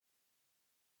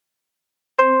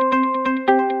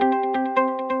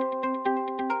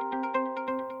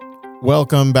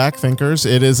Welcome back, thinkers.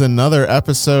 It is another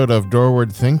episode of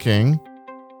Doorward Thinking.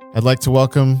 I'd like to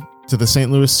welcome to the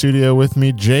St. Louis studio with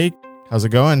me, Jake. How's it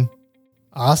going?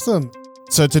 Awesome.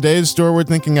 So today's Doorward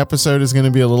Thinking episode is going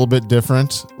to be a little bit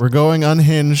different. We're going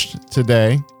unhinged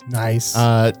today. Nice.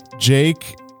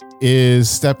 Jake is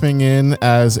stepping in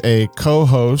as a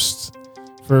co-host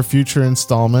for future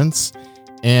installments.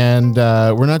 And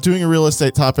we're not doing a real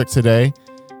estate topic today.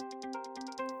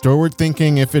 Doorward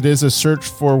Thinking, if it is a search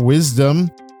for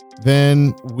wisdom,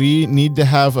 then we need to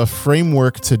have a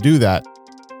framework to do that.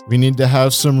 We need to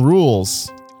have some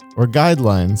rules or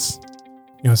guidelines.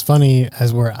 You know, it's funny,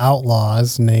 as we're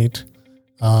outlaws, Nate,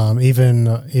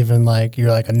 even like you're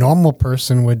like a normal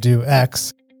person would do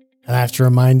X, and I have to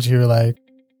remind you, like,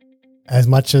 as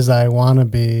much as I want to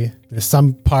be, there's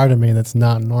some part of me that's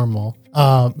not normal.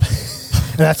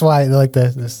 And that's why like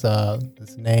this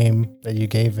name that you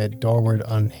gave it, Doorward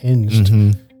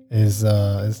Unhinged, is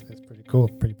pretty cool,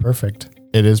 pretty perfect.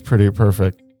 It is pretty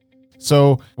perfect.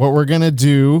 So what we're going to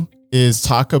do is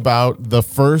talk about the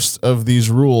first of these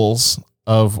rules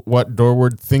of what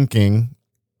Doorward Thinking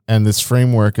and this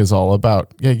framework is all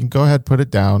about. Yeah, you can go ahead, put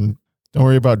it down. Don't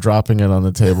worry about dropping it on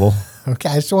the table. Okay,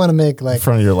 I just want to make like in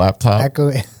front of your laptop.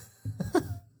 Echo.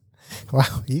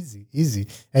 Wow, easy.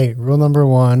 Hey, rule number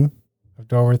 1 of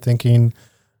Doorward Thinking: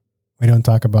 we don't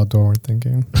talk about Doorward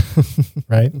Thinking,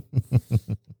 right?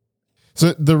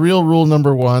 So the real rule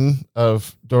number 1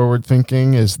 of Doorward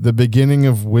Thinking is the beginning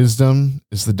of wisdom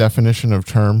is the definition of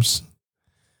terms.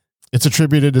 It's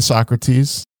attributed to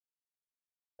Socrates.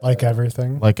 Like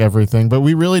everything. But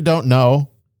we really don't know,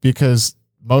 because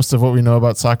most of what we know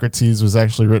about Socrates was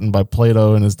actually written by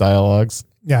Plato in his dialogues.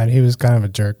 Yeah, and he was kind of a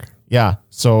jerk. Yeah,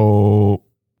 so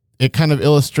it kind of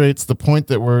illustrates the point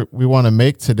that we want to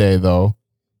make today, though.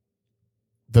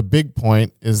 The big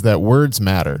point is that words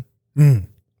matter.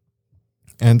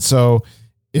 And so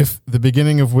if the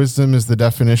beginning of wisdom is the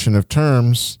definition of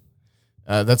terms,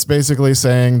 that's basically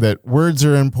saying that words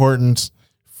are important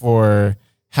for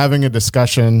having a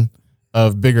discussion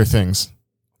of bigger things.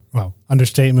 Wow.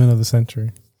 Understatement of the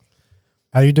century.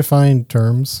 How do you define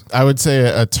terms? I would say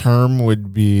a term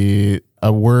would be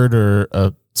a word or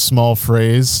a small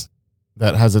phrase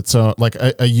that has its own, like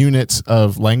a unit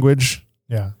of language.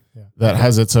 Yeah. That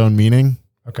has its own meaning.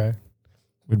 Okay.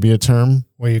 Would be a term.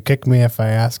 Will you kick me if I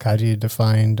ask, how do you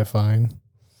define?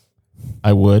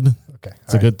 I would. Okay.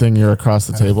 It's a good thing you're across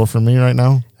the table from me right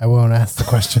now. I won't ask the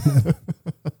question.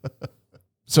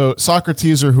 So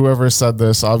Socrates, or whoever said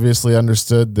this, obviously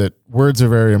understood that words are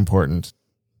very important.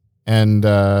 And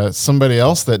somebody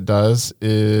else that does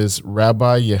is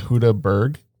Rabbi Yehuda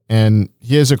Berg. And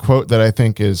he has a quote that I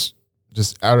think is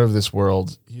just out of this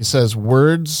world. He says,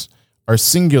 "Words are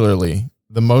singularly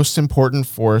the most important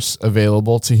force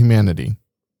available to humanity.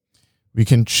 We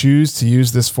can choose to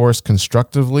use this force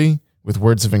constructively with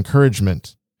words of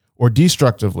encouragement, or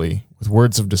destructively with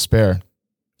words of despair.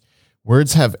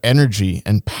 Words have energy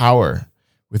and power,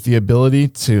 with the ability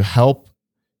to help,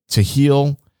 to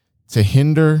heal, to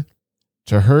hinder,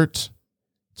 to hurt,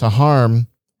 to harm,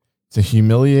 to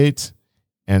humiliate,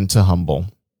 and to humble."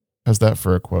 How's that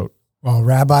for a quote? Well,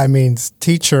 rabbi means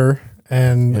teacher,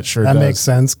 and It sure that does. makes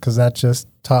sense, because that just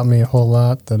taught me a whole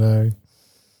lot that I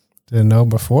didn't know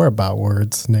before about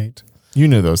words, Nate. You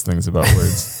knew those things about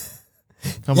words.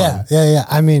 Come on. Yeah.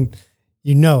 I mean,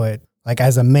 you know it. Like,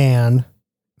 as a man,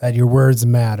 that your words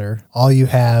matter. All you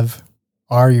have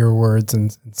are your words in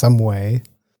some way,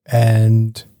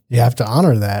 and you have to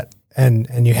honor that.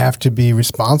 And you have to be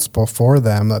responsible for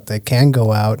them, that they can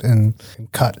go out and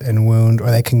cut and wound,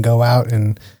 or they can go out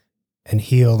and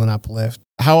heal and uplift.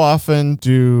 How often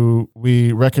do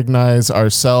we recognize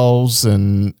ourselves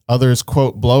and others,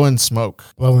 quote, blowing smoke?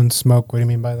 Blowing smoke, what do you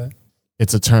mean by that?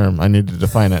 It's a term. I need to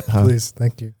define it, huh? Please,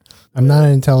 thank you. I'm not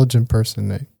an intelligent person,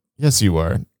 Nate. Yes, you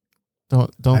are.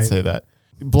 Don't say that.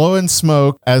 Blowing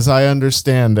smoke, as I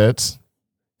understand it,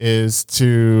 is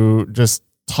to just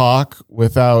talk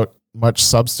without much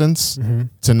substance,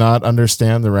 to not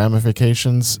understand the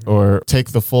ramifications or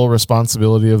take the full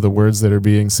responsibility of the words that are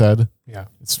being said. Yeah.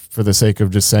 It's for the sake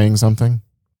of just saying something.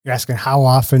 You're asking, how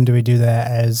often do we do that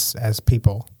as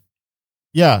people?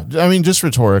 Yeah. I mean, just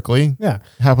rhetorically. Yeah.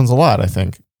 It happens a lot, I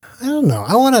think. I don't know.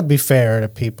 I want to be fair to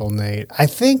people, Nate. I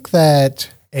think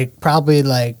that it probably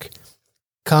like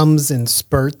comes in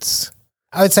spurts.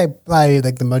 I would say by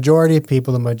like the majority of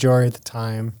people, the majority of the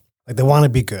time, like they want to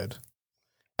be good.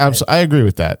 Absolutely. I agree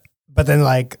with that. But then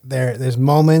like there's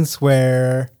moments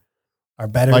where our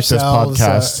better like selves. This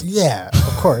podcast. Yeah,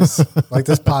 of course. Like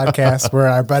this podcast where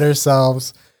our better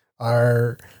selves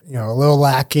are, a little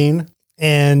lacking.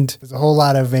 And there's a whole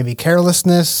lot of maybe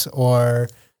carelessness or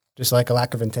just like a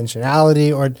lack of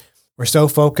intentionality, or we're so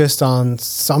focused on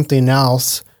something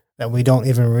else that we don't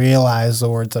even realize the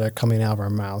words that are coming out of our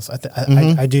mouths.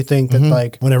 I do think that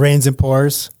like when it rains and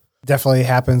pours, definitely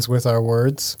happens with our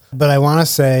words. But I want to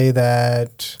say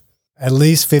that at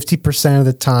least 50% of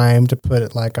the time, to put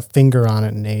it like a finger on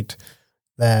it, Nate,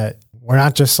 that we're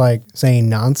not just like saying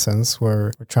nonsense.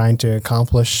 We're trying to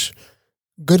accomplish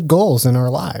good goals in our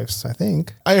lives, I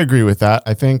think. I agree with that.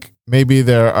 I think maybe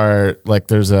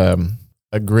there's a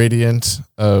gradient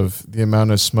of the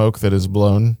amount of smoke that is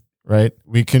blown, right?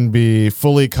 We can be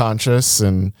fully conscious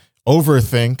and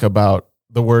overthink about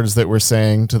the words that we're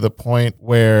saying to the point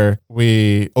where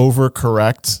we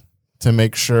overcorrect to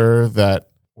make sure that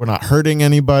we're not hurting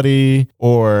anybody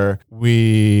or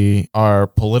we are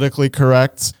politically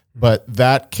correct, but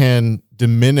that can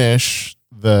diminish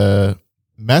the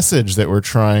message that we're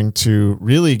trying to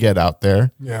really get out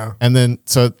there. Yeah. And then,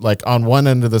 so like on one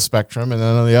end of the spectrum and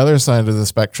then on the other side of the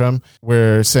spectrum,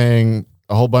 we're saying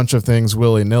a whole bunch of things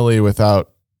willy-nilly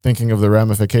without thinking of the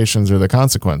ramifications or the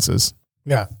consequences.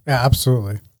 Yeah,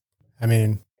 absolutely. I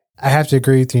mean, I have to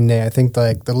agree with you, Nate. I think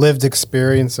like the lived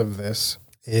experience of this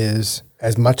is,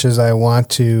 as much as I want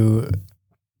to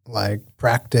like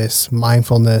practice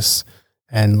mindfulness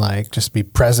and like just be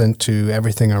present to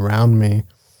everything around me,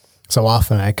 so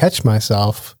often I catch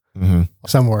myself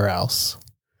somewhere else,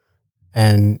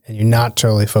 and you're not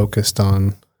totally focused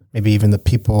on maybe even the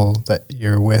people that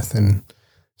you're with and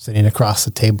sitting across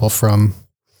the table from.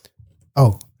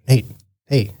 Oh, Nate,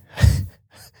 hey,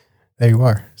 there you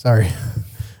are. Sorry.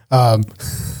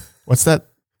 What's that?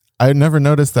 I never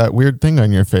noticed that weird thing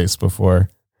on your face before.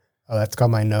 Oh, that's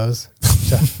called my nose.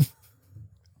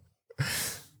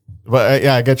 But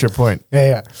yeah, I get your point.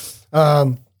 Yeah.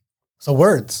 So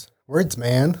words,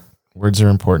 man. Words are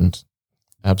important.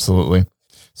 Absolutely.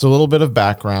 So a little bit of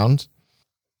background.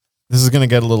 This is going to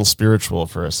get a little spiritual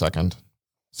for a second.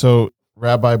 So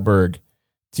Rabbi Berg,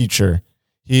 teacher,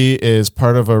 he is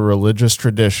part of a religious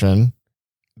tradition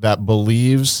that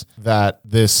believes that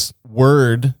this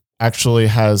word actually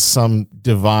has some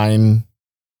divine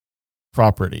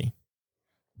property,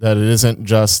 that it isn't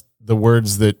just the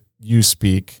words that you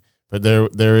speak, but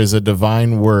there is a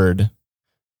divine word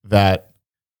that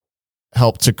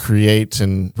helped to create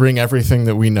and bring everything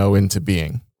that we know into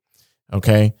being.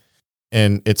 Okay.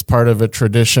 And it's part of a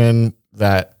tradition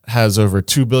that has over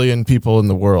 2 billion people in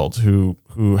the world who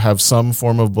have some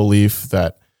form of belief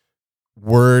that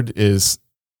word is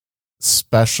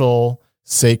special,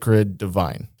 sacred,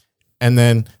 divine. And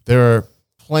then there are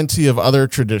plenty of other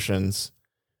traditions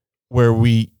where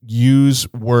we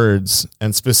use words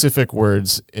and specific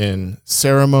words in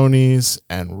ceremonies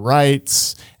and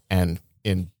rites and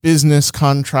in business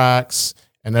contracts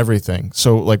and everything.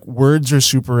 So like words are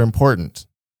super important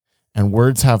and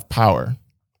words have power.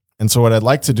 And so what I'd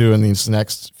like to do in these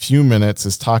next few minutes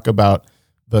is talk about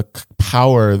the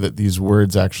power that these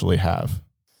words actually have.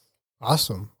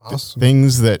 Awesome.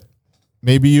 Things that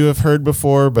maybe you have heard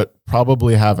before, but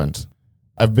probably haven't.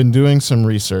 I've been doing some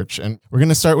research, and we're going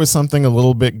to start with something a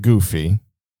little bit goofy,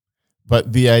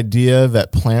 but the idea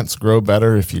that plants grow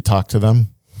better if you talk to them.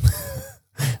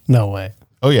 No way.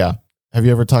 Oh, yeah. Have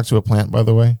you ever talked to a plant, by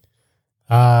the way?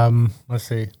 Let's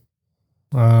see.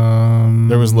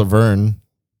 There was Laverne.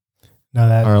 No,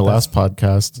 that our last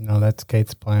podcast. No, that's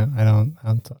Kate's plant.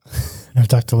 I've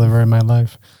talked to Laverne in my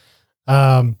life.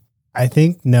 I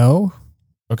think no.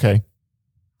 Okay.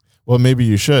 Well, maybe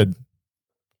you should,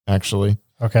 actually.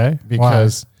 Okay.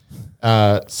 Because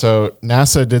so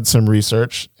NASA did some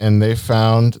research and they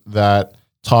found that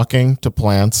talking to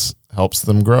plants helps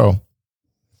them grow.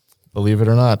 Believe it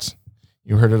or not.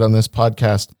 You heard it on this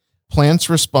podcast. Plants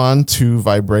respond to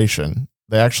vibration.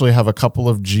 They actually have a couple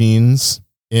of genes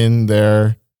in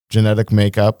their genetic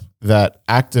makeup that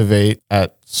activate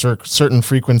at certain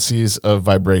frequencies of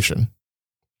vibration.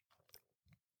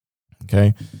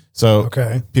 Okay. So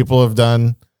people have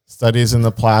done studies in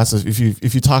the past. If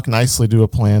you talk nicely to a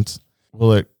plant,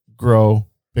 will it grow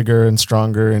bigger and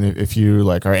stronger? And if you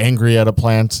like are angry at a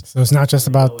plant, so it's not just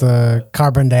about the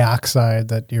carbon dioxide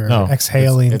that you're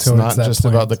exhaling. It's not just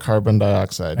about the carbon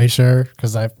dioxide. Are you sure?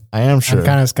 Because I am sure. I'm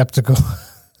kind of skeptical.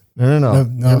 No.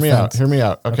 Hear me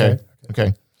out.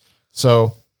 Okay.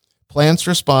 So plants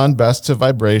respond best to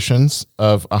vibrations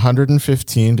of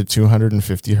 115 to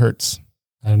 250 hertz.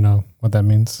 I don't know what that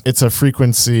means. It's a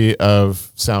frequency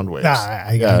of sound waves.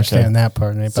 I understand that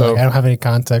part, Nate, but I don't have any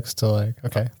context to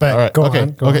But all right, go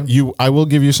on. I will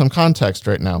give you some context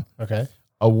right now. Okay.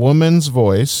 A woman's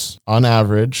voice, on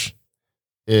average,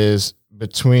 is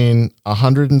between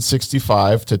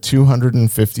 165 to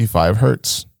 255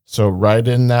 hertz. So right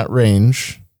in that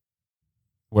range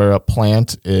where a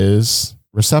plant is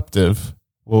receptive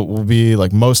will be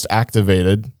like most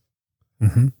activated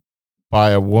Mm-hmm.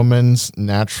 by a woman's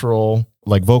natural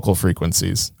like vocal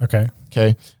frequencies. Okay.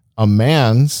 Okay. A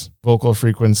man's vocal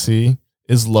frequency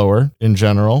is lower in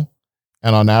general,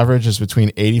 and on average is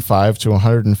between 85 to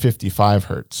 155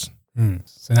 hertz.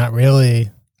 So not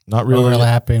really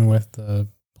overlapping with the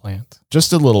plant.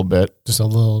 Just a little bit, Just a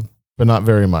little. but not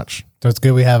very much. So it's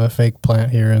good we have a fake plant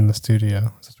here in the studio.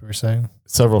 That's what we're saying.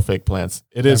 Several fake plants.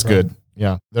 It is Several. good.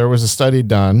 Yeah. There was a study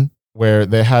done where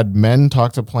they had men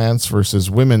talk to plants versus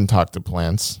women talk to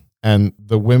plants. And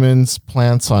the women's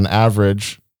plants on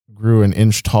average grew an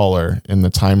inch taller in the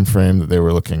time frame that they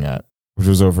were looking at, which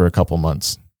was over a couple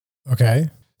months. Okay.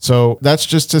 So that's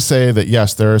just to say that,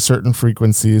 yes, there are certain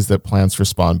frequencies that plants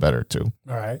respond better to.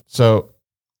 All right. So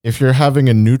if you're having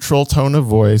a neutral tone of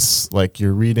voice, like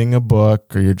you're reading a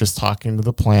book or you're just talking to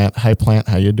the plant, hi plant,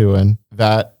 how you doing?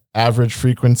 That average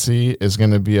frequency is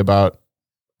going to be about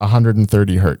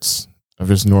 130 hertz of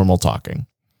just normal talking.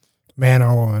 Man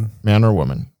or woman. Man or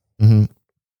woman. Mm-hmm.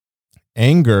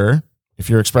 Anger, if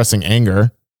you're expressing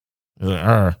anger,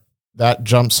 that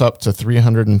jumps up to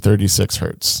 336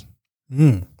 hertz.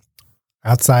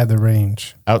 Outside the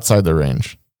range. Outside the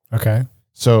range. Okay.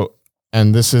 So,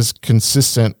 and this is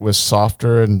consistent with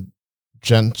softer and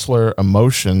gentler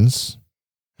emotions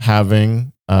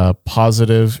having a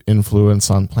positive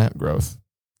influence on plant growth.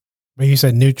 But you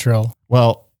said neutral.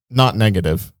 Well, not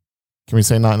negative. Can we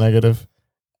say not negative?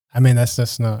 I mean, that's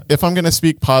just not. If I'm going to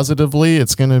speak positively,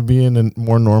 it's going to be in a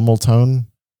more normal tone,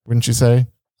 wouldn't you say?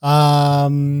 I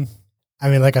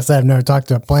mean, like I said, I've never talked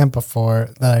to a plant before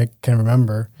that I can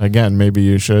remember. Again, maybe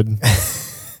you should.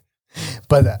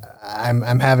 But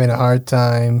I'm having a hard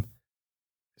time.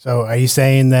 So are you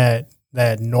saying that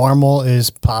normal is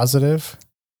positive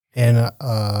in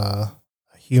a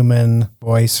human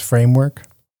voice framework?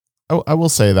 Oh, I will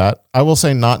say that. I will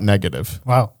say not negative.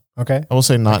 Wow. Okay. I will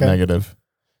say not Okay. negative.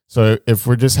 So if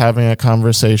we're just having a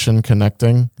conversation,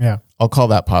 connecting, Yeah. I'll call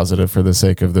that positive for the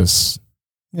sake of this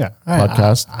Yeah.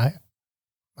 podcast.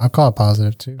 I'll call it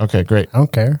positive too. Okay, great. I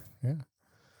don't care. Yeah.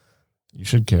 You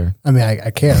should care. I mean, I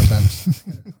care, but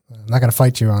I'm not going to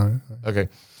fight you on it. Okay.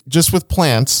 Just with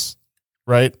plants,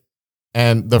 right?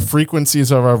 And the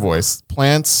frequencies of our voice.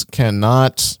 Plants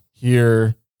cannot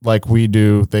hear like we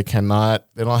do. They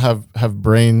don't have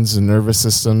brains and nervous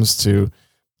systems to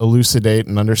elucidate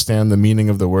and understand the meaning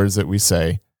of the words that we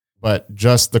say. But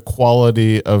just the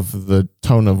quality of the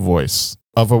tone of voice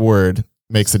of a word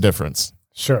makes a difference.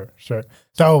 Sure.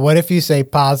 So what if you say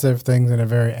positive things in a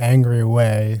very angry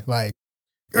way? Like,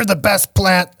 you're the best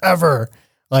plant ever.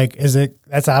 Like,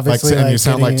 that's obviously and like you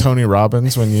sound like Tony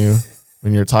Robbins when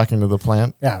you're talking to the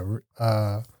plant. Yeah.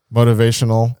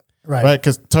 Motivational. Right.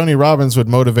 Because Tony Robbins would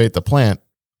motivate the plant,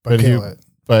 but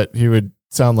he would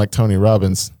sound like Tony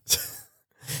Robbins.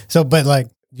 So, but like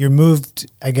you're moved,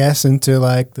 I guess, into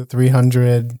like the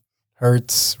 300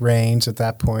 hertz range at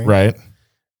that point. Right.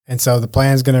 And so the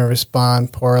plan's going to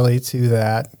respond poorly to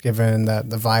that, given that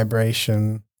the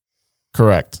vibration.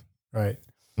 Correct. Right.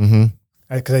 Mm-hmm.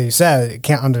 Because you said it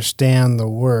can't understand the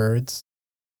words.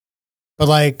 But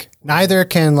like neither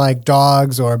can like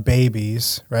dogs or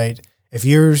babies, right? If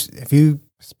you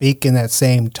speak in that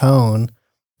same tone,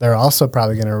 they're also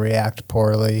probably going to react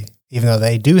poorly, even though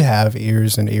they do have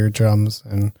ears and eardrums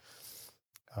and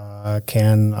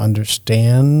can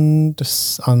understand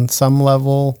on some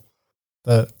level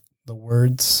the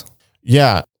words.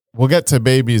 Yeah, we'll get to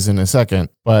babies in a second,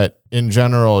 but in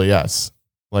general, yes.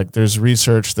 Like there's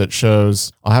research that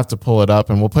shows, I'll have to pull it up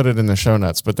and we'll put it in the show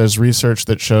notes, but there's research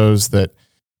that shows that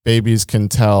babies can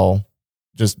tell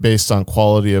just based on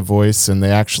quality of voice, and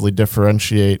they actually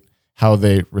differentiate how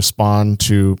they respond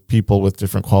to people with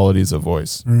different qualities of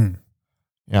voice.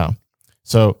 Yeah.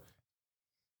 So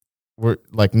we're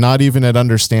like not even at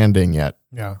understanding yet.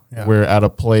 Yeah. We're at a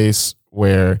place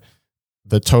where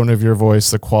the tone of your voice,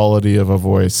 the quality of a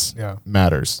voice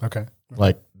matters. Okay.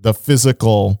 Like the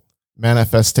physical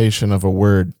manifestation of a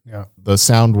word, the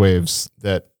sound waves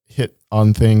that hit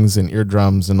on things and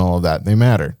eardrums and all of that, they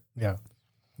matter. Yeah.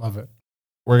 Love it.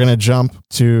 We're going to jump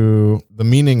to the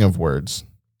meaning of words.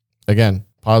 Again,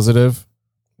 positive,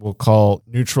 we'll call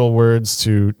neutral words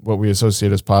to what we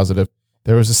associate as positive.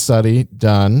 There was a study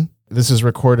done. This is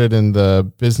recorded in the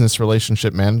Business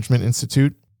Relationship Management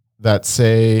Institute that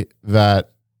say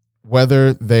that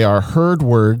whether they are heard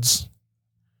words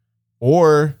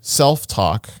or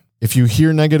self-talk, if you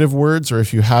hear negative words or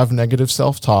if you have negative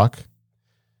self-talk,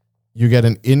 you get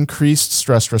an increased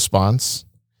stress response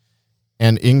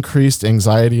and increased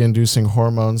anxiety-inducing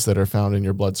hormones that are found in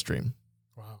your bloodstream.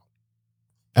 Wow.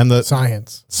 And the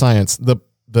science. The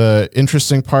the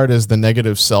interesting part is the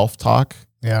negative self-talk.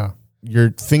 Yeah.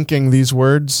 You're thinking these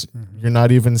words, you're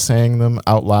not even saying them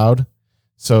out loud.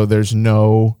 So there's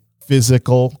no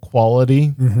physical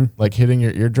quality, like hitting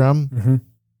your eardrum.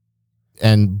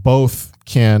 And both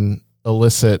can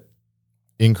elicit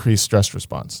increased stress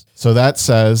response. So that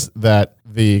says that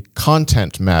the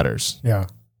content matters. Yeah.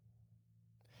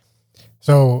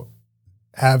 So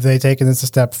have they taken this a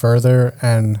step further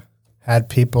and had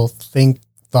people think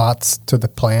thoughts to the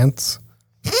plants?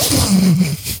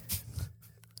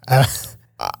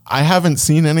 I haven't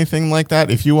seen anything like that.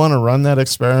 If you want to run that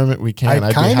experiment, we can.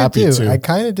 I'd be happy to. I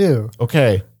kind of do.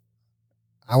 Okay.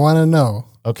 I want to know.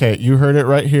 Okay, you heard it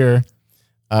right here.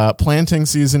 Planting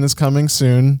season is coming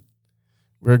soon.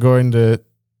 We're going to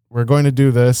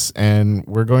do this, and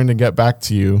we're going to get back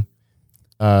to you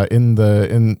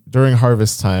during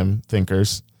harvest time,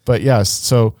 thinkers. But yes,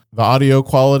 so the audio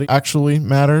quality actually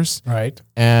matters, right?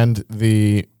 And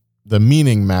the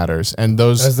meaning matters, and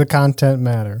does the content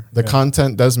matter? The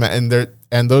content does matter,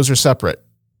 and those are separate.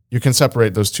 You can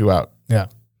separate those two out. Yeah.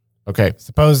 Okay.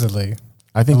 Supposedly.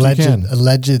 I think you can.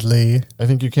 Allegedly. I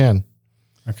think you can.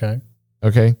 Okay.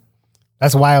 Okay.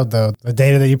 That's wild, though. The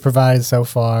data that you provided so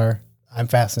far, I'm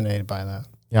fascinated by that.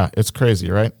 Yeah, it's crazy,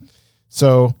 right?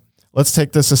 So let's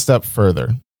take this a step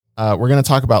further. We're going to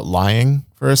talk about lying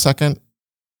for a second.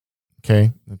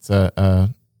 Okay. It's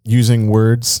using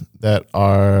words that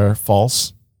are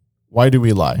false. Why do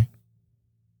we lie?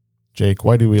 Jake,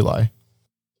 why do we lie?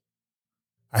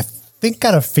 I think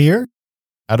out of fear.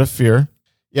 Out of fear.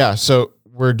 Yeah. So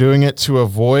we're doing it to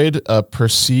avoid a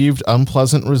perceived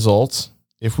unpleasant result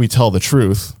if we tell the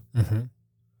truth.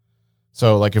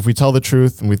 So like if we tell the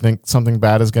truth and we think something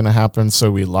bad is going to happen, so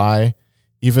we lie,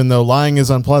 even though lying is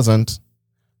unpleasant,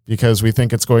 because we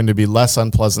think it's going to be less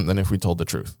unpleasant than if we told the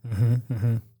truth.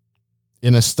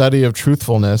 In a study of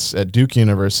truthfulness at Duke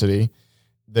University,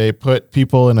 they put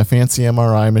people in a fancy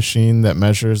MRI machine that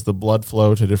measures the blood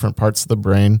flow to different parts of the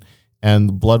brain, and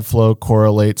the blood flow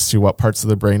correlates to what parts of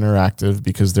the brain are active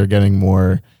because they're getting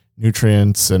more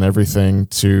nutrients and everything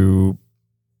to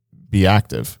be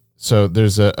active. So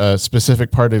there's a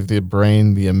specific part of the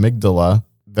brain, the amygdala,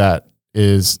 that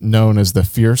is known as the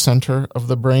fear center of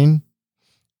the brain.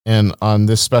 And on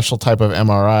this special type of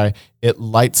MRI, it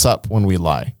lights up when we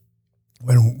lie.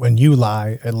 When you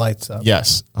lie, it lights up.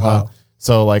 Yes. Wow.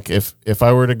 So like if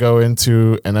I were to go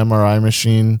into an MRI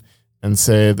machine and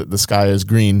say that the sky is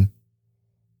green,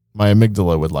 my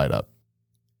amygdala would light up.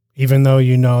 Even though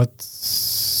you know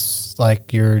it's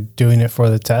like you're doing it for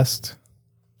the test?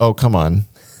 Oh, come on.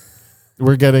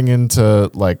 We're getting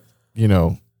into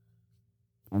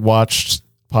watched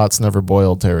pots never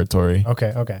boiled territory.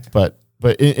 Okay.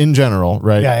 But in general,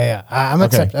 right? Yeah. I'm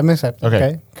accepting.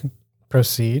 Okay.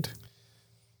 Proceed.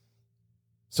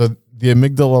 So the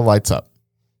amygdala lights up.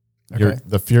 Okay.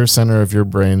 The fear center of your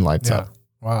brain lights up.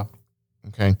 Wow.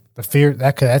 Okay. The fear,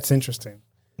 that's interesting.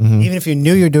 Mm-hmm. Even if you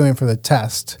knew you're doing it for the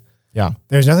test,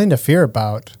 there's nothing to fear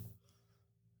about.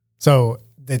 So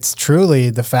it's truly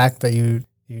the fact that you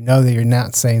know that you're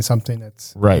not saying something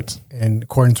that's right in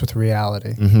accordance with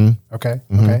reality. Okay.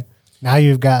 Mm-hmm. Okay. Now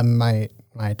you've gotten my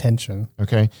attention.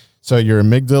 Okay. So your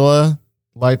amygdala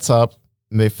lights up,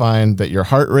 and they find that your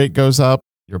heart rate goes up,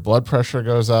 your blood pressure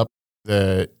goes up,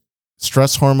 the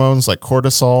stress hormones like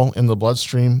cortisol in the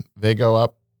bloodstream, they go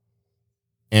up.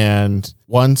 And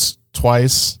once,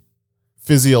 twice,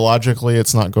 physiologically,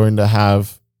 it's not going to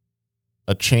have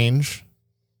a change.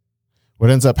 What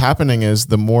ends up happening is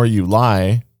the more you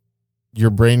lie, your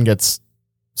brain gets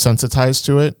sensitized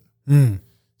to it.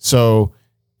 So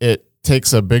it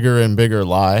takes a bigger and bigger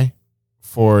lie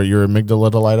for your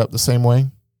amygdala to light up the same way.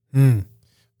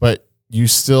 But you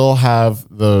still have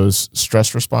those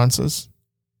stress responses.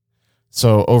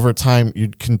 So over time,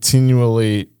 you'd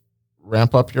continually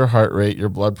ramp up your heart rate, your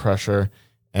blood pressure,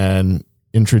 and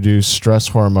introduce stress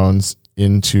hormones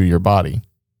into your body.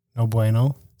 No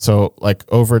bueno. So like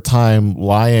over time,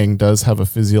 lying does have a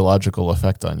physiological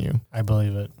effect on you. I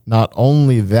believe it. Not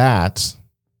only that,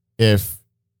 if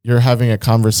you're having a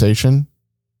conversation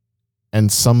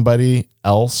and somebody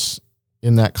else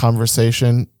in that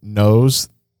conversation knows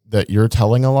that you're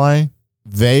telling a lie,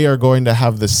 they are going to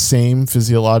have the same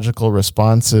physiological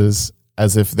responses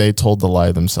as if they told the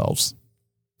lie themselves.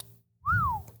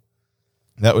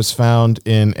 That was found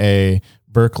in a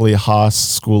Berkeley Haas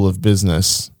School of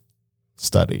Business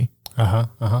study.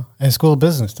 And School of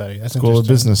Business study. That's School of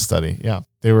Business study. Yeah.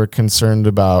 They were concerned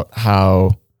about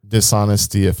how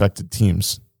dishonesty affected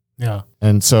teams. Yeah.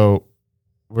 And so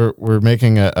we're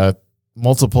making a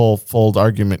multiple fold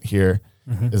argument here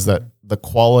is that the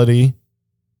quality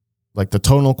like the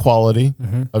tonal quality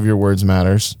of your words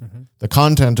matters. The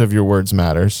content of your words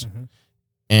matters.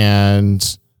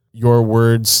 And your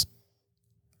words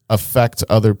affect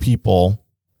other people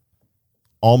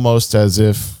almost as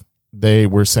if they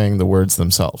were saying the words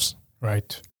themselves.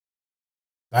 Right.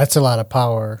 That's a lot of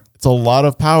power. It's a lot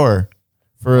of power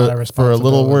for a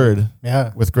little word.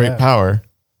 Yeah. With great power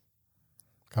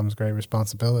comes great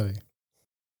responsibility.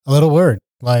 A little word,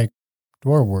 like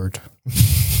your word.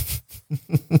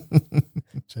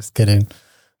 Just kidding.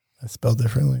 That's spelled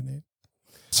differently, Nate.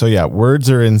 So yeah, words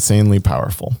are insanely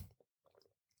powerful.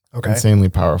 Okay. Insanely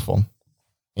powerful.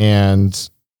 And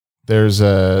there's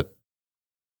a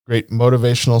great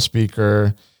motivational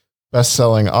speaker,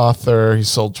 best-selling author. He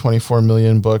sold 24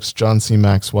 million books, John C.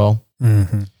 Maxwell.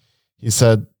 He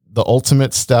said, the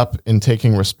ultimate step in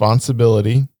taking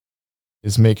responsibility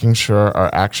is making sure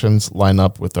our actions line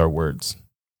up with our words.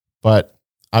 But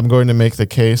I'm going to make the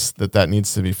case that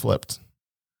needs to be flipped.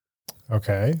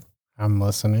 Okay. I'm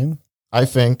listening. I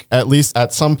think, at least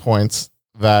at some points,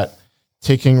 that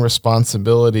taking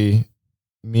responsibility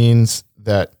means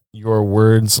that your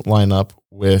words line up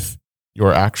with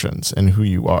your actions and who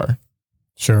you are.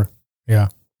 Sure. Yeah.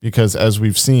 Because as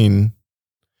we've seen,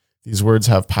 these words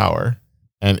have power.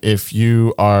 And if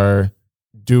you are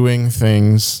doing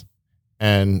things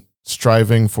and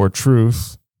striving for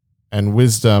truth and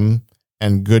wisdom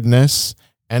and goodness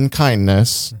and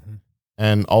kindness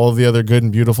and all of the other good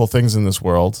and beautiful things in this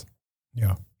world,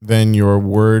 then your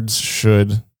words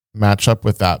should match up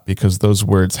with that because those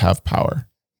words have power.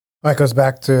 That goes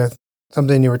back to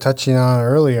something you were touching on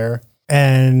earlier.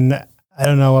 And I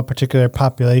don't know what particular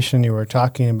population you were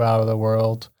talking about of the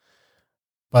world,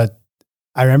 but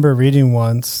I remember reading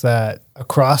once that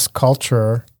across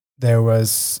culture, there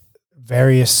was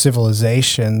various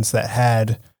civilizations that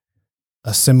had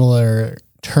a similar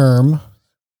term,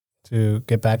 to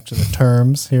get back to the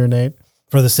terms here, Nate,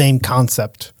 for the same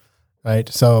concept, right?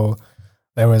 So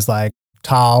there was like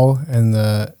Tao in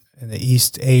the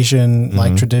East Asian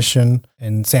like tradition.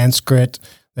 In Sanskrit,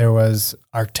 there was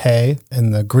Arte.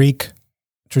 In the Greek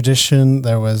tradition,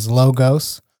 there was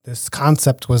Logos. This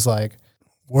concept was like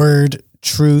word,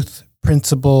 truth,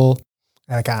 principle.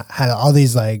 Like I had all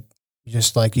these like,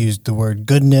 just like used the word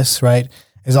goodness, right?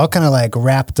 It's all kind of like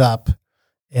wrapped up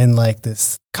in like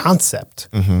this concept.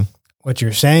 What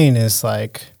you're saying is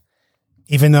like,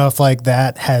 even though if like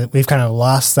we've kind of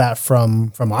lost that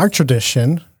from our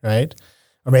tradition, right?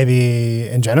 Or maybe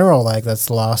in general, like that's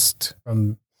lost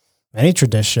from many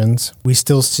traditions, we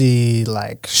still see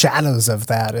like shadows of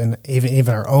that and even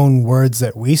our own words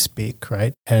that we speak,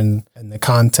 right? And the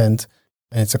content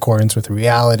and its accordance with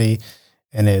reality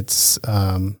and its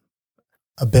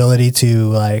ability to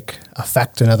like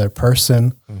affect another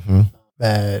person,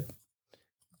 that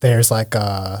there's like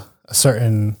a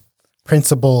certain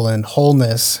principle and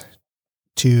wholeness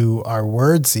to our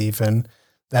words even,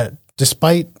 that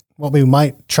despite what we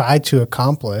might try to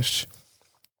accomplish,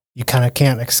 you kind of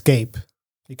can't escape.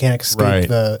 You can't escape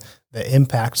the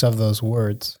impacts of those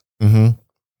words.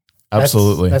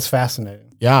 Absolutely. That's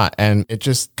fascinating. Yeah. And it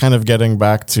just kind of getting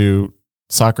back to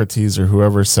Socrates or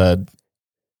whoever said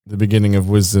the beginning of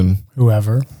wisdom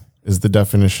Whoever is the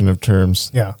definition of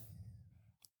terms. Yeah.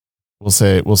 We'll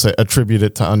say attribute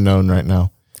it to unknown right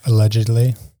now.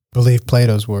 Allegedly. Believe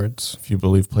Plato's words. If you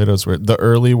believe Plato's word, the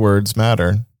early words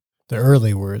matter. The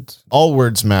early words. All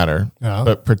words matter,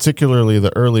 but particularly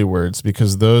the early words,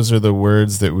 because those are the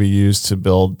words that we use to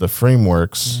build the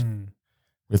frameworks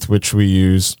with which we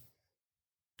use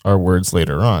our words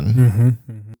later on.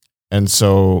 And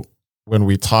so when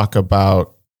we talk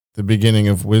about the beginning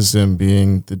of wisdom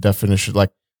being the definition,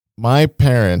 like my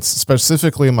parents,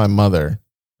 specifically my mother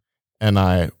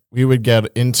and we would get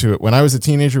into it. When I was a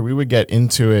teenager, we would get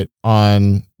into it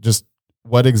on just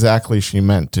what exactly she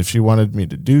meant. If she wanted me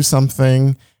to do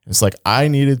something, it's like I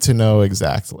needed to know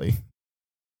exactly.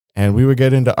 And we would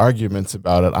get into arguments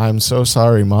about it. I'm so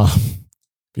sorry, Mom,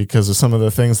 because of some of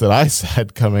the things that I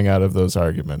said coming out of those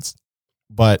arguments.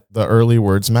 But the early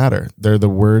words matter. They're the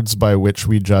words by which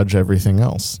we judge everything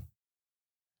else.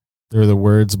 They're the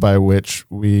words by which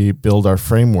we build our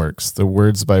frameworks, the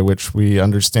words by which we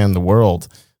understand the world,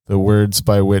 the words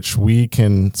by which we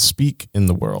can speak in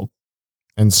the world.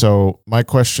 And so my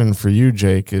question for you,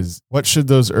 Jake, is what should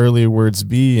those early words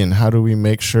be, and how do we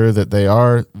make sure that they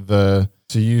are to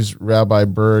use Rabbi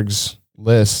Berg's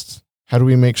list, how do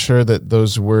we make sure that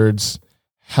those words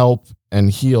help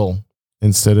and heal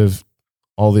instead of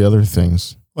all the other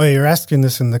things? Well, you're asking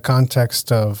this in the context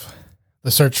of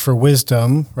the search for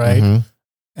wisdom, right?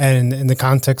 And in the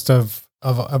context of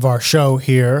our show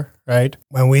here, right?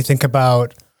 When we think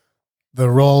about the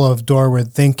role of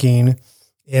doorward thinking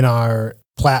in our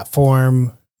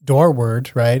platform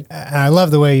doorward, right? And I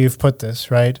love the way you've put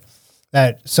this, right?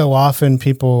 That so often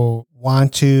people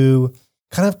want to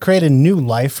kind of create a new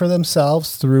life for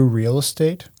themselves through real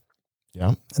estate.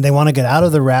 Yeah. And they want to get out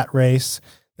of the rat race.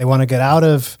 They want to get out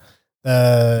of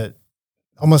the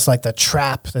almost like the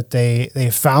trap that they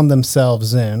found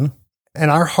themselves in. And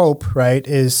our hope, right,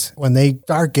 is when they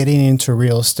start getting into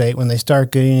real estate, when they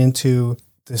start getting into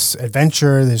this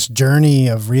adventure, this journey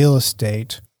of real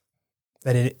estate,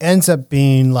 that it ends up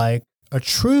being like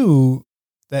that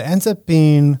ends up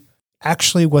being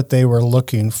actually what they were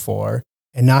looking for,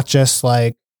 and not just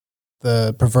like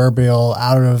the proverbial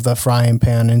out of the frying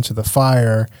pan into the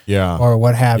fire, or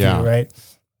what have you, right?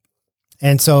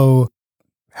 And so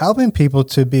helping people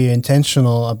to be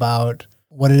intentional about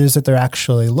what it is that they're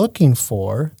actually looking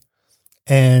for,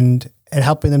 and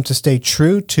helping them to stay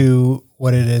true to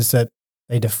what it is that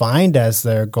they defined as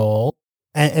their goal.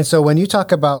 And so when you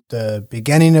talk about the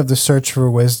beginning of the search for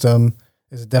wisdom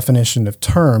is a definition of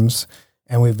terms,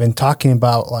 and we've been talking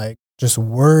about like just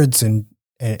words in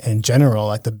general,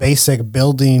 like the basic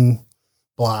building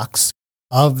blocks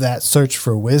of that search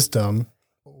for wisdom,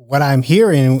 what I'm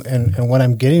hearing and what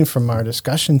I'm getting from our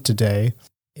discussion today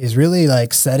is really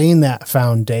like setting that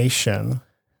foundation,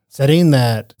 setting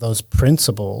those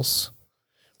principles,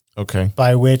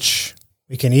 by which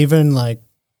we can even like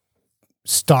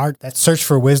start that search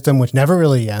for wisdom, which never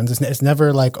really ends. It's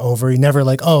never like over. You never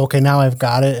like, oh, okay, now I've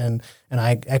got it, and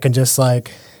I can just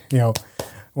like,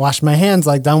 wash my hands,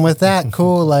 like done with that.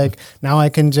 Cool. Like now I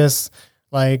can just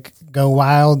like go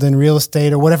wild in real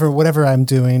estate or whatever I'm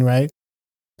doing. Right.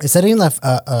 It's setting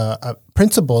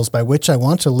principles by which I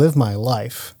want to live my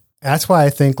life. That's why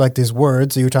I think like these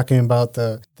words you were talking about,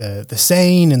 the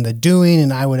saying and the doing,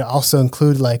 and I would also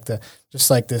include like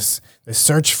this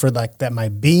search for like that my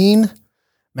being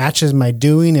matches my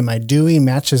doing, and my doing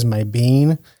matches my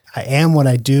being. I am what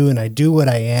I do, and I do what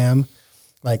I am.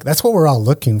 Like that's what we're all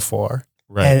looking for,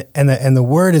 right? And the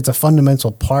word is a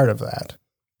fundamental part of that.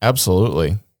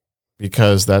 Absolutely,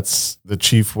 because that's the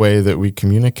chief way that we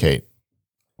communicate,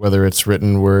 whether it's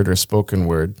written word or spoken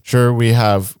word. Sure, we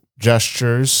have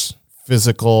gestures,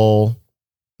 physical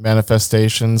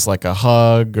manifestations like a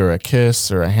hug or a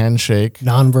kiss or a handshake.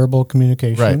 Nonverbal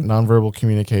communication. Right, nonverbal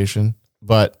communication.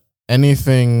 But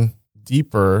anything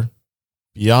deeper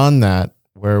beyond that,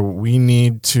 where we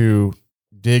need to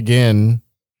dig in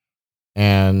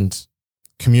and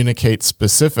communicate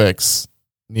specifics,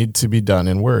 need to be done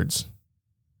in words.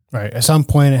 Right. At some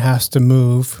point it has to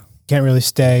move. Can't really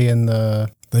stay in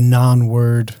the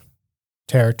non-word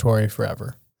territory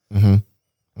forever. Mm-hmm.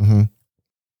 Mm-hmm.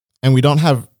 And we don't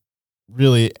have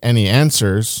really any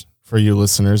answers for you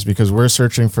listeners because we're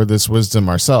searching for this wisdom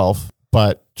ourselves.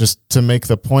 But just to make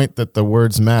the point that the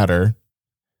words matter,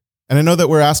 and I know that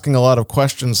we're asking a lot of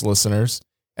questions, listeners,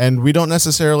 and we don't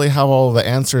necessarily have all the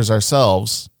answers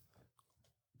ourselves.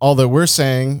 All that we're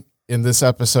saying in this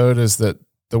episode is that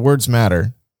the words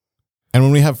matter. And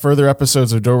when we have further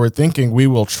episodes of Doorward Thinking, we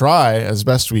will try as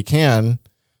best we can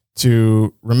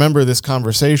to remember this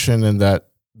conversation and that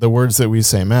the words that we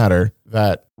say matter,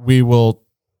 that we will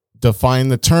define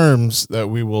the terms, that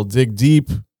we will dig deep,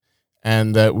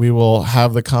 and that we will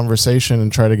have the conversation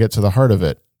and try to get to the heart of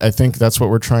it. I think that's what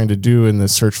we're trying to do in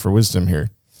this search for wisdom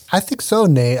here. I think so,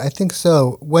 Nate. I think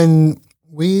so. When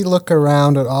we look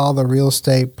around at all the real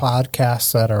estate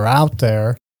podcasts that are out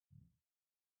there,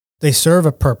 they serve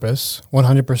a purpose,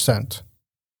 100%.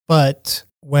 But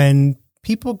when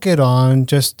people get on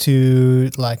just to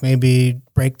like maybe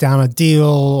break down a deal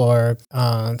or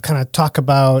kind of talk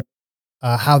about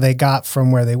how they got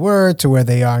from where they were to where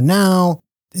they are now,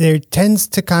 there tends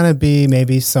to kind of be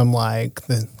maybe some like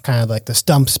the kind of like the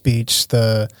stump speech,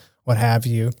 the what have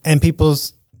you. And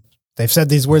they've said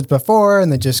these words before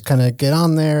and they just kind of get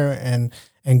on there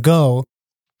and go.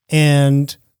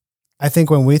 And I think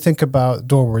when we think about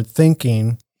doorward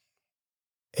thinking,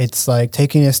 it's like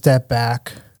taking a step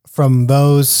back from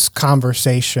those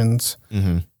conversations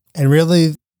and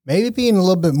really maybe being a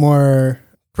little bit more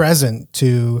present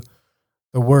to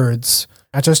the words,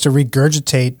 not just to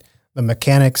regurgitate the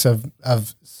mechanics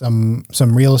of some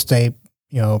real estate,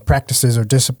 practices or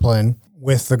discipline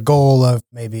with the goal of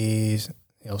maybe,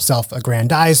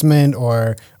 self-aggrandizement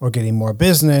or getting more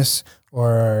business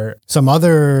or some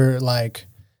other like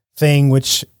thing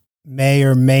which may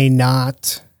or may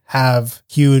not have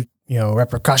huge,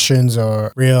 repercussions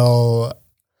or real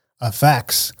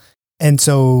effects. And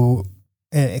so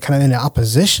kind of in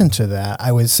opposition to that,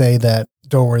 I would say that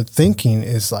doorward thinking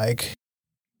is like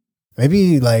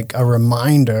maybe like a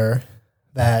reminder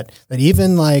that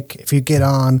even like if you get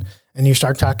on and you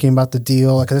start talking about the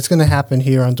deal, like it's going to happen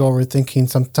here on Doorward Thinking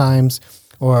sometimes,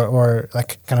 or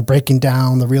like kind of breaking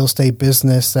down the real estate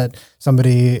business that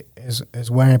somebody is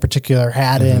wearing a particular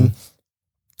hat in.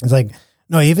 It's like,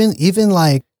 no, even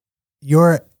like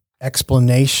your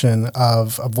explanation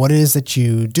of what it is that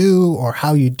you do or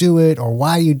how you do it or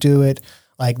why you do it,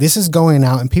 like this is going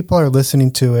out and people are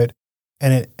listening to it,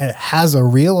 and it has a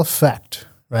real effect,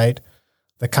 right?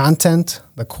 The content,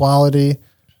 the quality,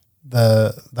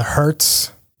 the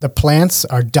hurts, the plants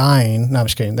are dying. No, I'm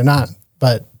just kidding. They're not,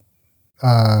 but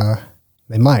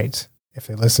they might if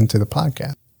they listen to the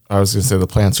podcast. I was going to say the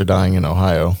plants are dying in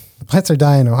Ohio. The plants are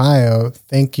dying in Ohio.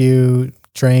 Thank you,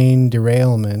 train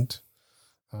derailment.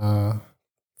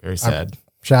 Very sad.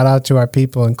 Shout out to our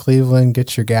people in Cleveland.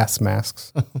 Get your gas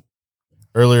masks.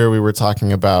 Earlier, we were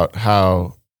talking about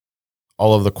how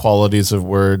all of the qualities of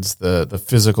words, the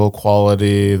physical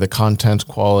quality, the content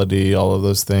quality, all of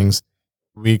those things,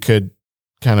 we could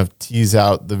kind of tease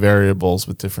out the variables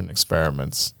with different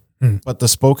experiments. But the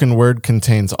spoken word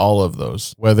contains all of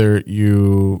those, whether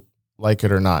you like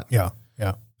it or not. Yeah.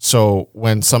 So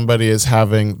when somebody is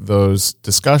having those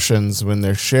discussions, when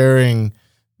they're sharing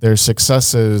their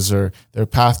successes or their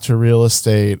path to real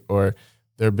estate or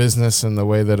their business and the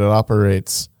way that it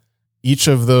operates, each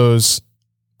of those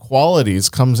qualities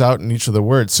comes out in each of the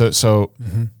words. So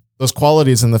those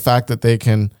qualities and the fact that they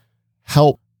can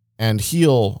help and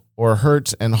heal or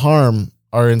hurt and harm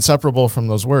are inseparable from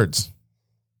those words.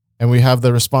 And we have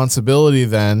the responsibility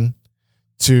then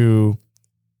to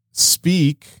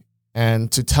speak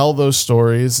and to tell those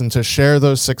stories and to share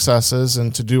those successes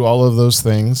and to do all of those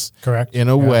things Correct. in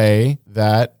a way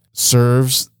that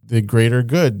serves the greater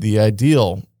good, the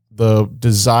ideal, the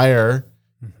desire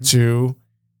to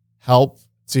help,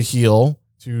 to heal,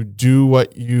 to do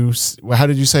what you, how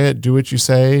did you say it? Do what you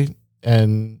say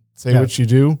and say what you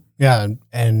do. Yeah.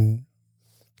 And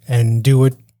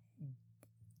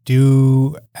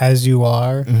do as you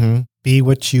are, be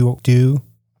what you do.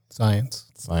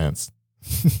 Science.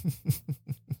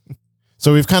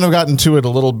 So we've kind of gotten to it a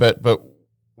little bit, but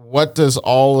what does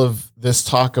all of this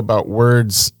talk about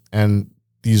words and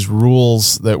these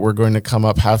rules that we're going to come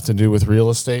up have to do with real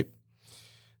estate?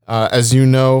 As you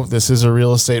know, this is a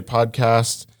real estate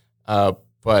podcast,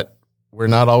 but we're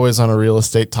not always on a real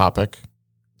estate topic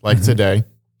like today.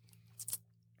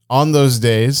 On those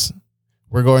days,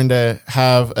 we're going to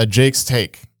have a Jake's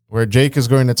Take, where Jake is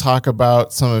going to talk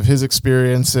about some of his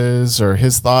experiences or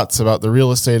his thoughts about the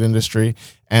real estate industry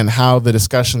and how the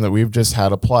discussion that we've just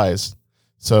had applies.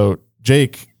 So,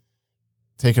 Jake,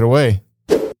 take it away.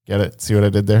 Get it? See what I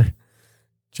did there?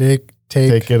 Jake,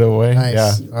 take it away.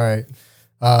 Nice. Yeah. All right.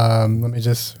 Let me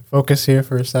just focus here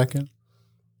for a second.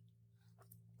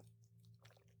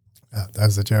 Oh, that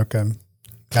was a joke. I'm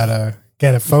gotta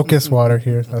get a focus water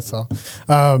here. That's all.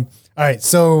 All right.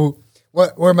 So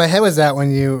where my head was at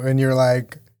when you're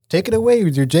like, take it away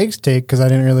with your Jake's Take, because I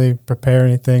didn't really prepare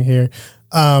anything here.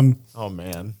 Oh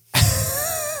man.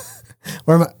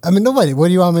 Nobody. What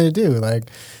do you want me to do? Like,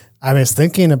 I was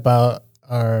thinking about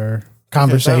our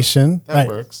conversation. That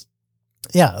works.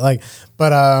 Yeah. Like,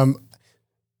 but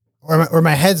where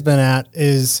my head's been at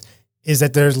is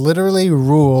that there's literally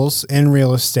rules in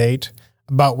real estate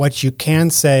about what you can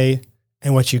say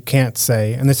and what you can't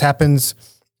say, and this happens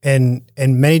in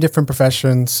many different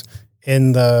professions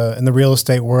in the real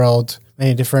estate world,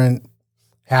 many different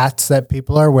hats that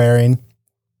people are wearing.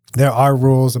 There are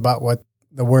rules about what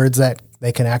the words that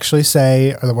they can actually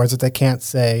say or the words that they can't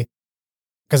say,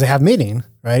 because they have meaning,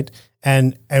 right?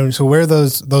 And so where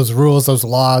those rules, those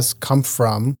laws come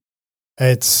from,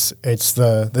 it's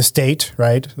the state,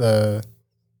 right? The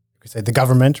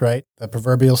government, right? The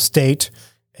proverbial state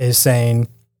is saying,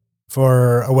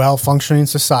 for a well-functioning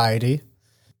society,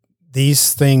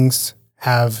 these things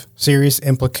have serious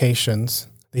implications.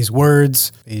 These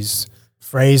words, these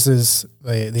phrases,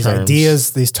 these terms.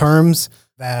 Ideas, these terms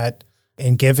that,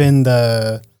 and given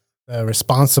the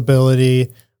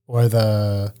responsibility or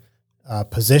the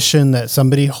position that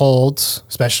somebody holds,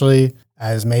 especially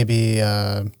as maybe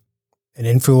an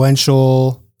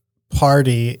influential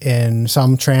party in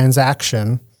some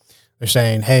transaction, they're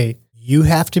saying, hey, you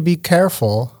have to be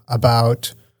careful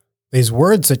about these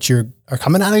words that are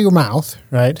coming out of your mouth,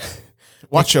 right?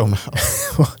 Watch your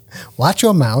mouth. Watch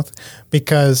your mouth,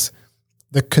 because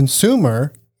the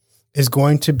consumer is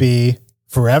going to be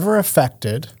forever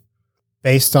affected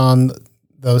based on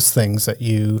those things that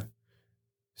you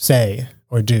say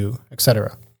or do,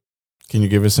 etc. Can you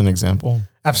give us an example?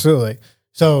 Absolutely.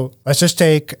 So let's just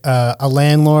take a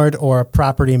landlord or a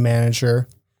property manager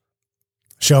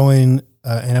showing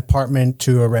an apartment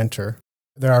to a renter.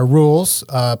 there are rules,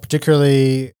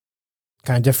 particularly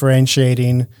kind of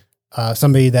differentiating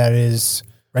somebody that is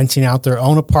renting out their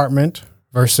own apartment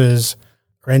versus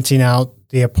renting out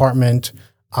the apartment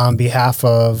on behalf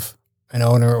of an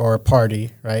owner or a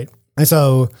party, right? And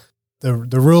so the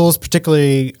rules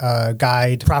particularly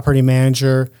guide property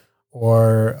manager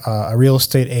or a real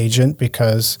estate agent,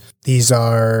 because these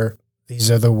are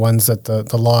the ones that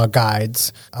the law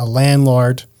guides. A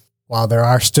landlord, while there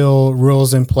are still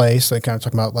rules in place, like kind of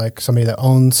talking about like somebody that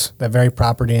owns that very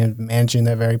property and managing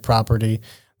that very property,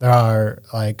 there are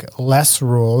like less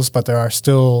rules, but there are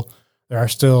still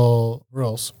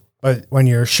rules. But when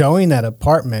you're showing that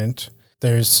apartment,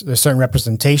 there's certain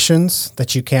representations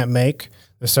that you can't make.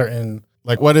 There's certain,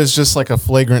 Like, what is just like a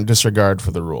flagrant disregard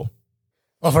for the rule?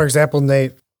 well, for example,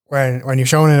 Nate, when you're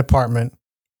showing an apartment,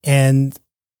 and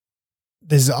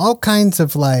there's all kinds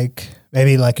of like,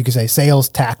 maybe like you could say sales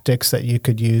tactics that you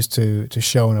could use to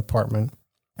show an apartment.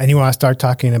 And you want to start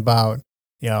talking about,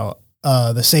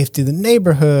 the safety of the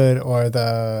neighborhood, or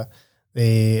the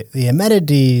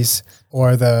amenities,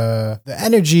 or the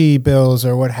energy bills,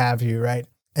 or what have you, right?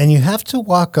 And you have to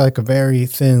walk like a very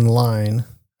thin line,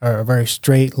 or a very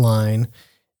straight line,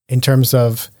 in terms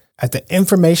of at the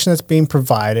information that's being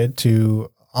provided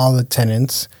to all the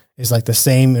tenants is like the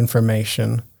same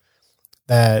information,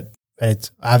 that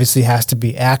it obviously has to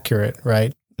be accurate,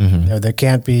 right? Mm-hmm. There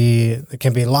can't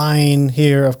be lying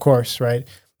here, of course, right?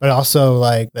 But also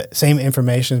like the same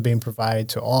information is being provided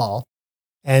to all.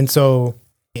 And so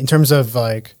in terms of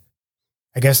like,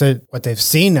 I guess what they've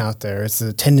seen out there is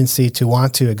the tendency to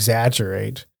want to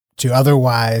exaggerate, to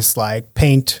otherwise like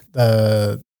paint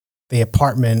the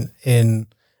apartment in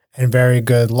very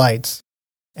good lights.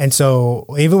 And so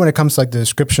even when it comes to like the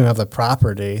description of the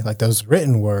property, like those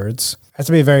written words, you have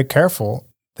to be very careful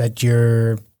that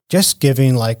you're just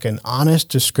giving like an honest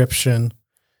description,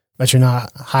 but you're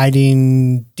not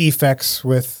hiding defects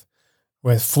with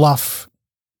fluff,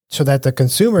 so that the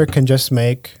consumer can just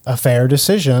make a fair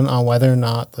decision on whether or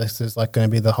not this is like going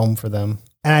to be the home for them.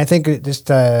 And I think just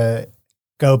to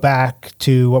go back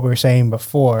to what we were saying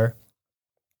before,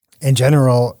 in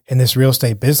general, in this real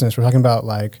estate business, we're talking about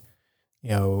like,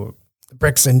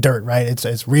 bricks and dirt, right?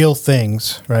 It's real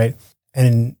things, right?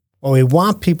 And what we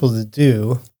want people to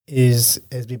do is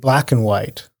be black and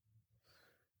white.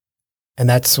 And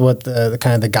that's what the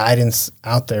kind of the guidance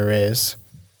out there is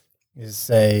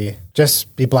say,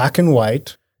 just be black and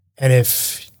white. And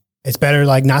if it's better,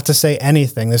 like not to say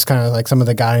anything, this kind of like some of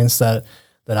the guidance that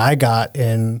I got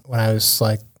in when I was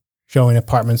like showing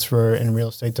apartments in real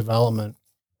estate development,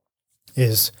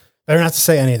 is better not to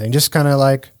say anything. Just kind of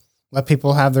like let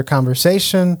people have their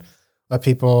conversation, let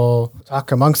people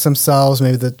talk amongst themselves,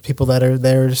 maybe the people that are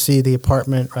there to see the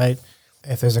apartment, right?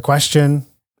 If there's a question,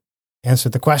 answer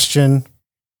the question,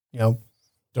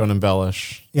 Don't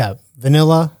embellish. Yeah,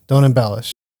 vanilla, don't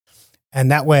embellish. And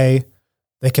that way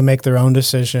they can make their own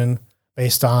decision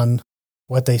based on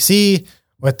what they see,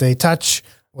 what they touch,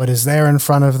 what is there in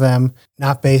front of them,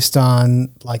 not based on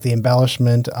like the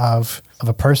embellishment of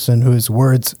a person whose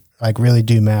words like really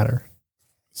do matter.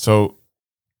 So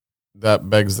that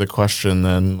begs the question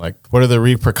then, like, what are the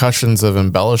repercussions of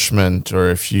embellishment, or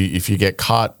if you get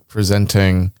caught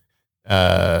presenting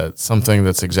something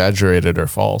that's exaggerated or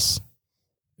false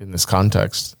in this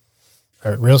context?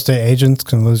 Real estate agents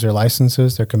can lose their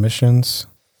licenses, their commissions.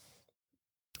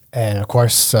 And of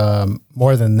course,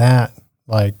 more than that,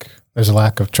 like there's a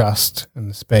lack of trust in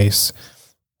the space.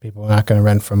 People are not going to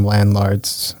rent from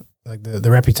landlords. Like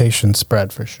the reputation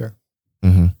spread for sure.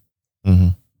 Mm-hmm. Mm-hmm.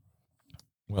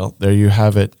 Well, there you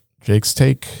have it. Jake's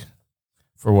take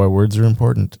for why words are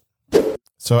important.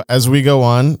 So as we go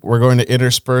on, we're going to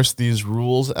intersperse these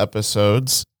rules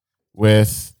episodes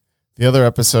with the other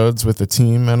episodes with the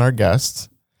team and our guests.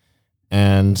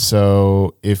 And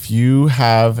so if you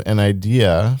have an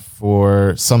idea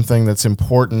for something that's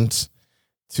important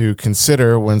to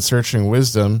consider when searching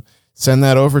wisdom, send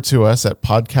that over to us at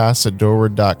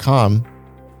podcasts@doorward.com.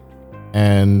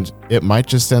 And it might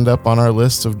just end up on our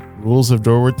list of rules of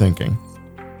doorward thinking.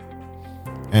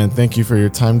 And thank you for your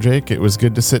time, Jake. It was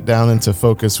good to sit down and to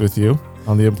focus with you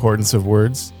on the importance of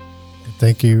words.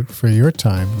 Thank you for your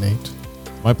time, Nate.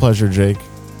 My pleasure, Jake.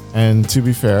 And to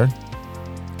be fair,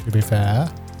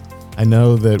 I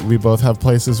know that we both have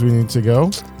places we need to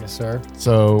go. Yes, sir.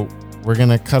 So we're going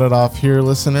to cut it off here,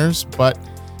 listeners, but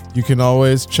you can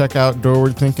always check out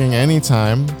Doorward Thinking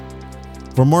anytime.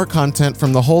 For more content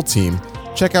from the whole team,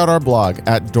 check out our blog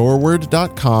at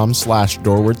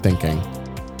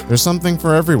doorward.com/doorwardthinking. There's something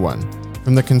for everyone,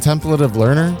 from the contemplative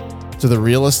learner to the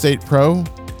real estate pro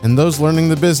and those learning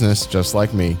the business just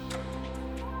like me.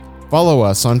 Follow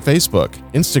us on Facebook,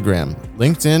 Instagram,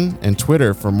 LinkedIn, and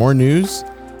Twitter for more news,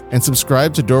 and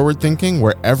subscribe to Doorward Thinking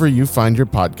wherever you find your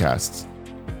podcasts.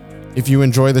 If you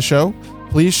enjoy the show,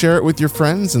 please share it with your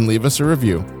friends and leave us a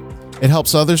review. It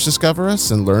helps others discover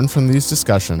us and learn from these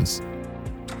discussions.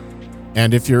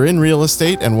 And if you're in real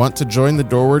estate and want to join the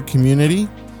Doorward community,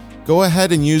 go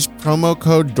ahead and use promo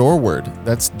code DOORWARD,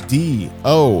 that's DOOWARD,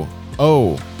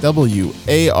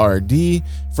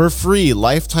 for free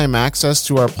lifetime access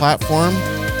to our platform.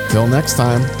 Till next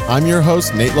time, I'm your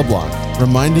host, Nate LeBlanc,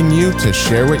 reminding you to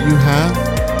share what you have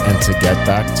and to get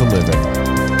back to living.